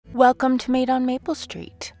Welcome to Made on Maple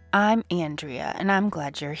Street. I'm Andrea, and I'm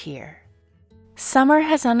glad you're here. Summer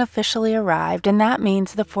has unofficially arrived, and that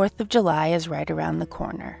means the 4th of July is right around the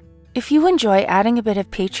corner. If you enjoy adding a bit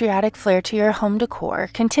of patriotic flair to your home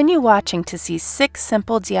decor, continue watching to see 6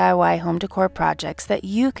 simple DIY home decor projects that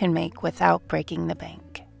you can make without breaking the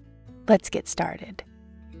bank. Let's get started.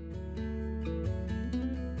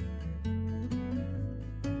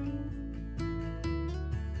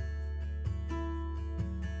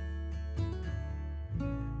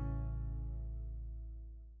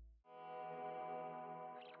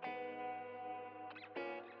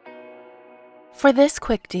 For this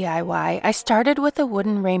quick DIY, I started with a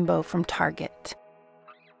wooden rainbow from Target.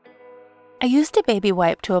 I used a baby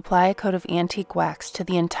wipe to apply a coat of antique wax to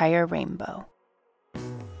the entire rainbow.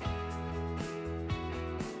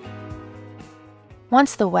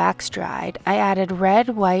 Once the wax dried, I added red,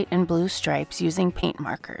 white, and blue stripes using paint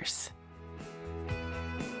markers.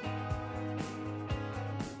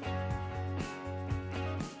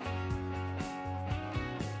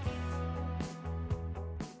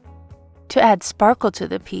 To add sparkle to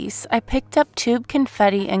the piece, I picked up tube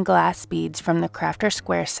confetti and glass beads from the Crafter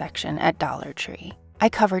Square section at Dollar Tree. I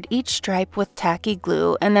covered each stripe with tacky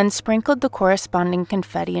glue and then sprinkled the corresponding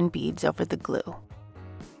confetti and beads over the glue.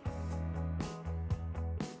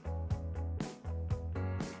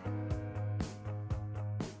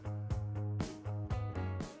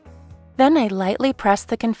 Then I lightly pressed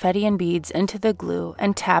the confetti and beads into the glue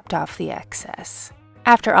and tapped off the excess.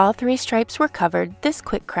 After all 3 stripes were covered, this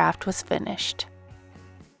quick craft was finished.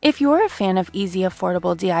 If you're a fan of easy,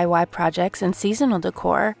 affordable DIY projects and seasonal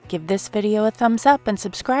decor, give this video a thumbs up and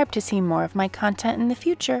subscribe to see more of my content in the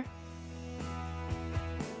future.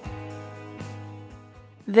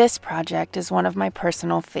 This project is one of my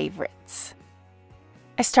personal favorites.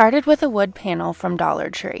 I started with a wood panel from Dollar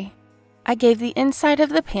Tree. I gave the inside of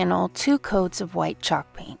the panel 2 coats of white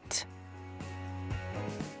chalk paint.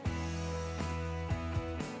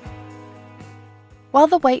 While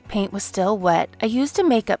the white paint was still wet, I used a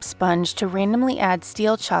makeup sponge to randomly add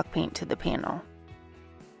steel chalk paint to the panel.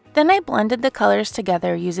 Then I blended the colors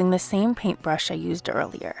together using the same paintbrush I used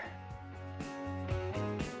earlier.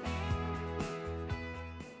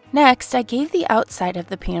 Next, I gave the outside of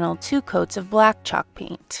the panel 2 coats of black chalk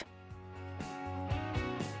paint.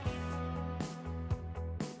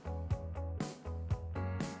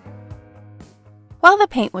 While the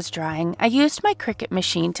paint was drying, I used my Cricut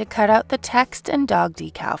machine to cut out the text and dog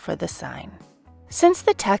decal for the sign. Since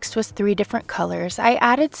the text was 3 different colors, I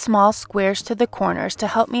added small squares to the corners to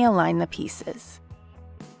help me align the pieces.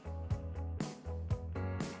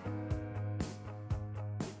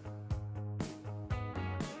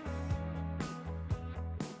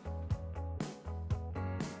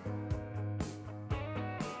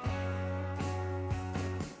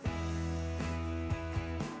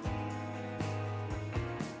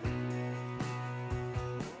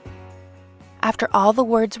 After all the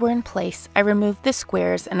words were in place, I removed the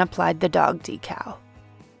squares and applied the dog decal.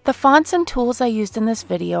 The fonts and tools I used in this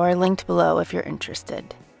video are linked below if you're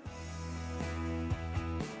interested.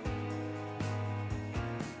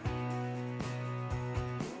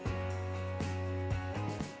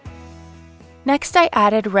 Next, I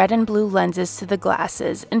added red and blue lenses to the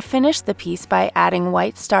glasses and finished the piece by adding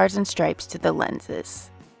white stars and stripes to the lenses.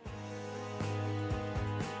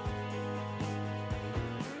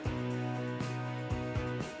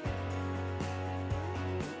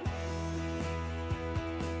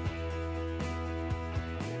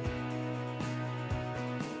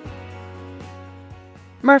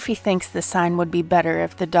 Murphy thinks the sign would be better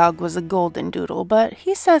if the dog was a golden doodle, but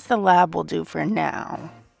he says the lab will do for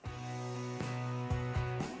now.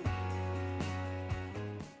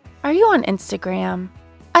 Are you on Instagram?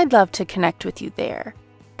 I'd love to connect with you there.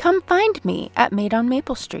 Come find me at Made on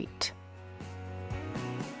Maple Street.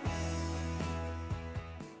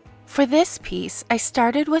 For this piece, I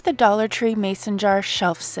started with a Dollar Tree mason jar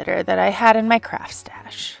shelf sitter that I had in my craft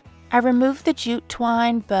stash. I removed the jute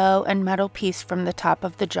twine, bow, and metal piece from the top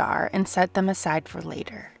of the jar and set them aside for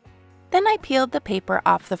later. Then I peeled the paper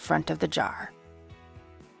off the front of the jar.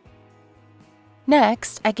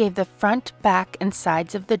 Next, I gave the front, back, and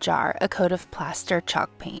sides of the jar a coat of plaster chalk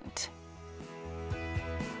paint.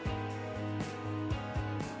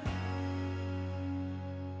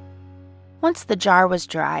 Once the jar was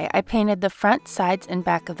dry, I painted the front, sides, and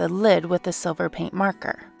back of the lid with a silver paint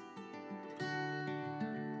marker.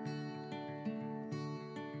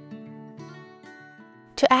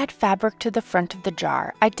 To add fabric to the front of the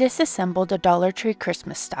jar, I disassembled a Dollar Tree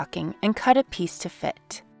Christmas stocking and cut a piece to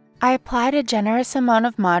fit. I applied a generous amount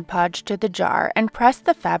of Mod Podge to the jar and pressed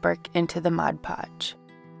the fabric into the Mod Podge.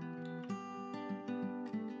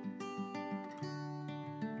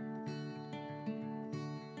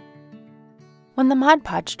 When the Mod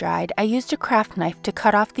Podge dried, I used a craft knife to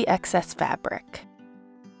cut off the excess fabric.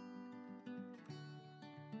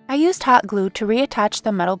 I used hot glue to reattach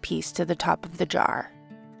the metal piece to the top of the jar.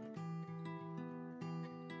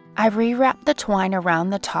 I rewrapped the twine around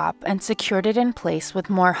the top and secured it in place with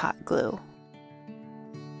more hot glue.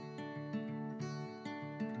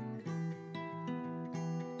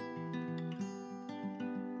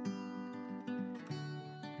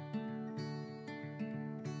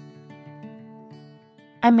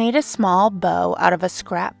 I made a small bow out of a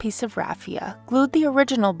scrap piece of raffia, glued the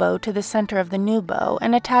original bow to the center of the new bow,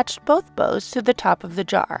 and attached both bows to the top of the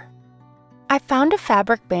jar. I found a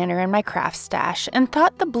fabric banner in my craft stash and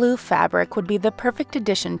thought the blue fabric would be the perfect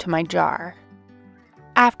addition to my jar.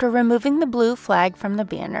 After removing the blue flag from the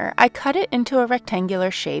banner, I cut it into a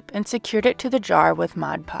rectangular shape and secured it to the jar with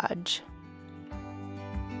Mod Podge.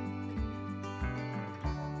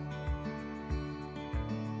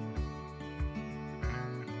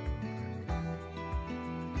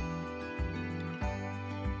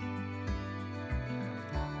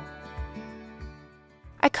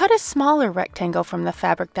 I cut a smaller rectangle from the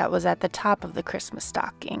fabric that was at the top of the Christmas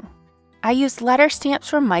stocking. I used letter stamps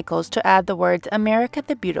from Michaels to add the words "America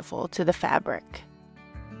the Beautiful" to the fabric.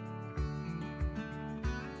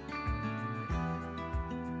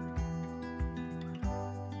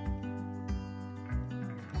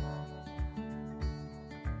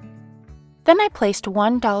 Then I placed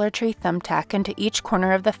one Dollar Tree thumbtack into each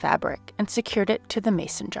corner of the fabric and secured it to the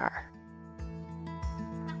mason jar.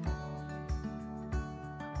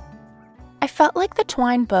 I felt like the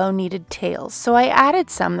twine bow needed tails, so I added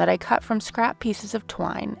some that I cut from scrap pieces of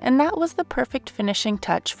twine, and that was the perfect finishing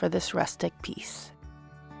touch for this rustic piece.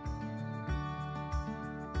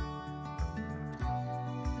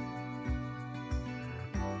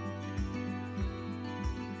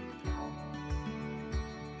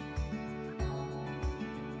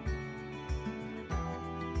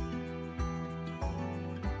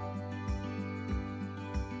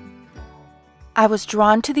 I was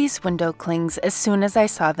drawn to these window clings as soon as I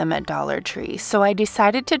saw them at Dollar Tree, so I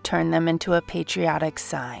decided to turn them into a patriotic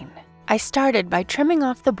sign. I started by trimming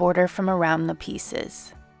off the border from around the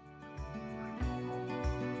pieces.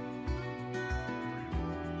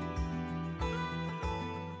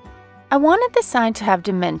 I wanted the sign to have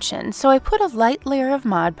dimension, so I put a light layer of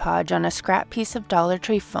Mod Podge on a scrap piece of Dollar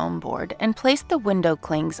Tree foam board and placed the window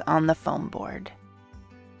clings on the foam board.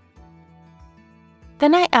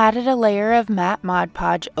 Then I added a layer of matte Mod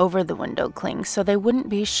Podge over the window clings so they wouldn't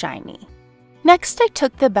be shiny. Next, I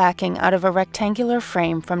took the backing out of a rectangular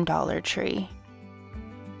frame from Dollar Tree.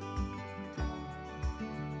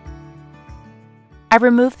 I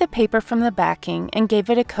removed the paper from the backing and gave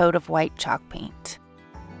it a coat of white chalk paint.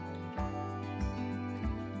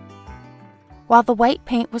 While the white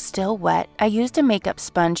paint was still wet, I used a makeup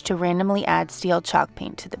sponge to randomly add steel chalk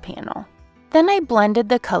paint to the panel. Then I blended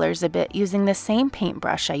the colors a bit using the same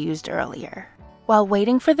paintbrush I used earlier. While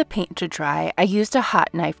waiting for the paint to dry, I used a hot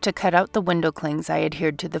knife to cut out the window clings I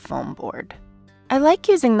adhered to the foam board. I like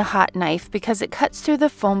using the hot knife because it cuts through the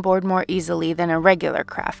foam board more easily than a regular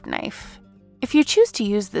craft knife. If you choose to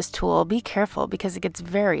use this tool, be careful because it gets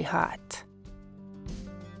very hot.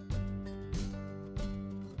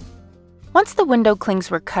 Once the window clings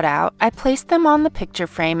were cut out, I placed them on the picture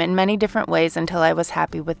frame in many different ways until I was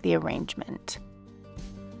happy with the arrangement.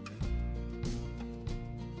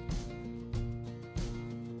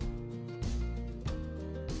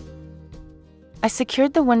 I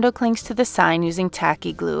secured the window clings to the sign using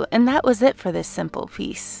tacky glue, and that was it for this simple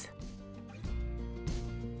piece.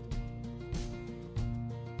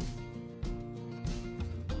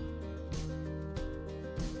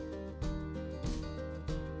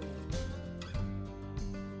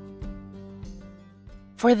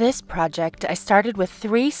 For this project, I started with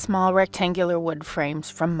 3 small rectangular wood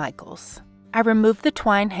frames from Michaels. I removed the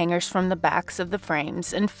twine hangers from the backs of the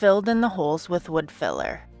frames and filled in the holes with wood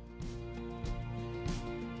filler.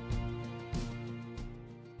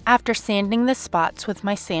 After sanding the spots with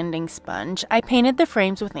my sanding sponge, I painted the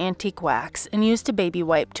frames with antique wax and used a baby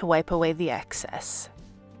wipe to wipe away the excess.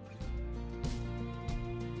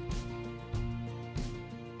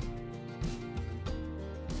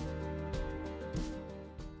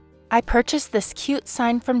 I purchased this cute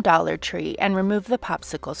sign from Dollar Tree and removed the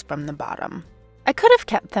popsicles from the bottom. I could have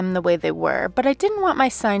kept them the way they were, but I didn't want my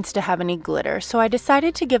signs to have any glitter, so I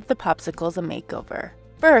decided to give the popsicles a makeover.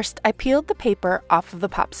 First, I peeled the paper off of the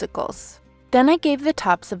popsicles. Then I gave the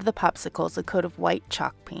tops of the popsicles a coat of white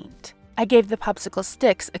chalk paint. I gave the popsicle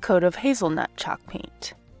sticks a coat of hazelnut chalk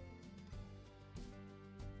paint.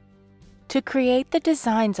 To create the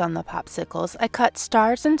designs on the popsicles, I cut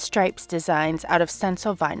stars and stripes designs out of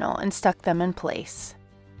stencil vinyl and stuck them in place.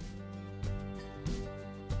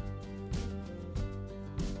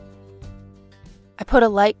 I put a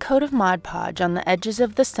light coat of Mod Podge on the edges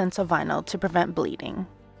of the stencil vinyl to prevent bleeding.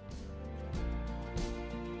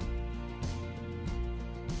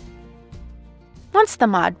 Once the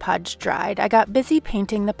Mod Podge dried, I got busy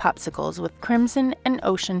painting the popsicles with crimson and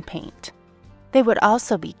ocean paint. They would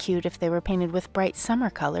also be cute if they were painted with bright summer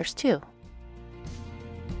colors too.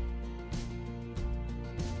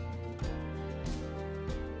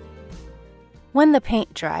 When the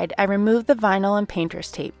paint dried, I removed the vinyl and painter's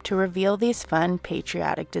tape to reveal these fun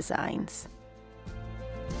patriotic designs.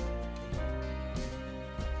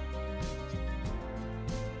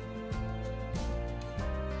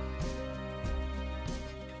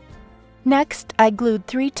 Next, I glued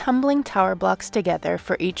 3 tumbling tower blocks together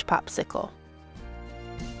for each popsicle.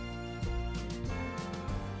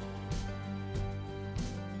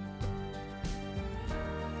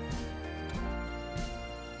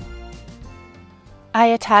 I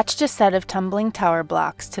attached a set of tumbling tower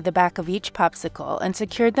blocks to the back of each popsicle and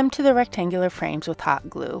secured them to the rectangular frames with hot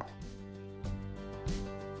glue.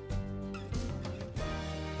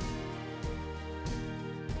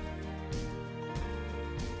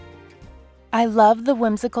 I love the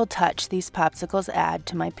whimsical touch these popsicles add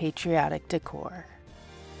to my patriotic decor.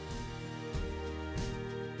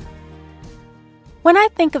 When I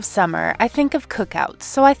think of summer, I think of cookouts,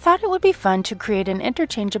 so I thought it would be fun to create an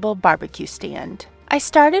interchangeable barbecue stand. I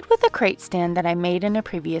started with a crate stand that I made in a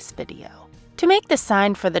previous video. To make the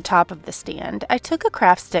sign for the top of the stand, I took a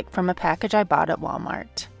craft stick from a package I bought at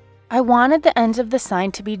Walmart. I wanted the ends of the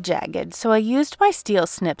sign to be jagged, so I used my steel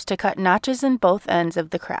snips to cut notches in both ends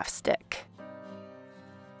of the craft stick.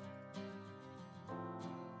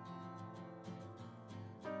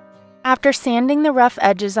 After sanding the rough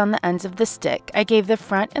edges on the ends of the stick, I gave the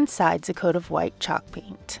front and sides a coat of white chalk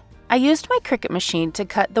paint. I used my Cricut machine to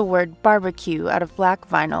cut the word barbecue out of black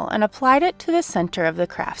vinyl and applied it to the center of the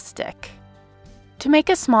craft stick. To make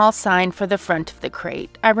a small sign for the front of the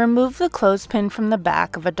crate, I removed the clothespin from the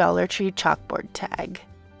back of a Dollar Tree chalkboard tag.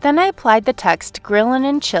 Then I applied the text "GRILLIN"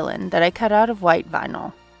 and "CHILLIN" that I cut out of white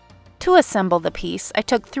vinyl. To assemble the piece, I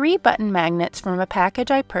took 3 button magnets from a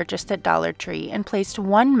package I purchased at Dollar Tree and placed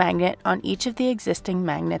 1 magnet on each of the existing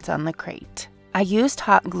magnets on the crate. I used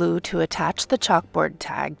hot glue to attach the chalkboard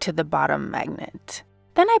tag to the bottom magnet.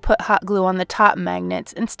 Then I put hot glue on the top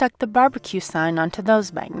magnets and stuck the barbecue sign onto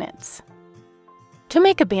those magnets. To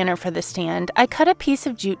make a banner for the stand, I cut a piece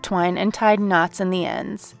of jute twine and tied knots in the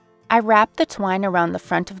ends. I wrapped the twine around the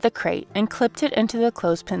front of the crate and clipped it into the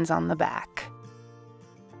clothespins on the back.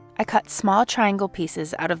 I cut small triangle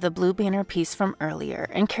pieces out of the blue banner piece from earlier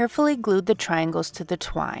and carefully glued the triangles to the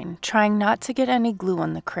twine, trying not to get any glue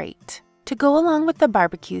on the crate. To go along with the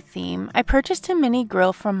barbecue theme, I purchased a mini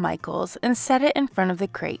grill from Michael's and set it in front of the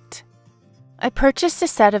crate. I purchased a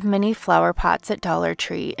set of mini flower pots at Dollar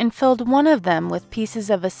Tree and filled one of them with pieces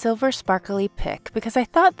of a silver sparkly pick because I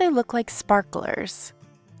thought they looked like sparklers.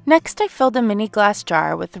 Next, I filled a mini glass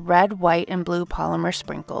jar with red, white, and blue polymer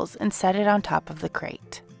sprinkles and set it on top of the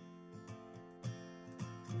crate.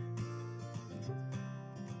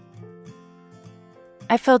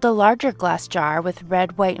 I filled a larger glass jar with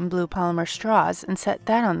red, white, and blue polymer straws and set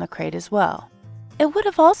that on the crate as well. It would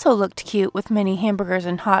have also looked cute with mini hamburgers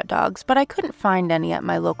and hot dogs, but I couldn't find any at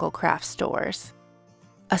my local craft stores.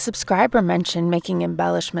 A subscriber mentioned making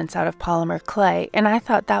embellishments out of polymer clay, and I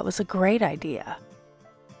thought that was a great idea.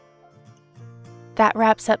 That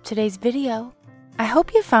wraps up today's video. I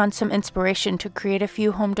hope you found some inspiration to create a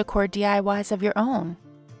few home decor DIYs of your own.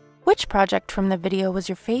 Which project from the video was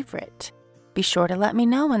your favorite? Be sure to let me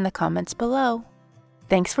know in the comments below.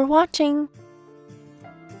 Thanks for watching!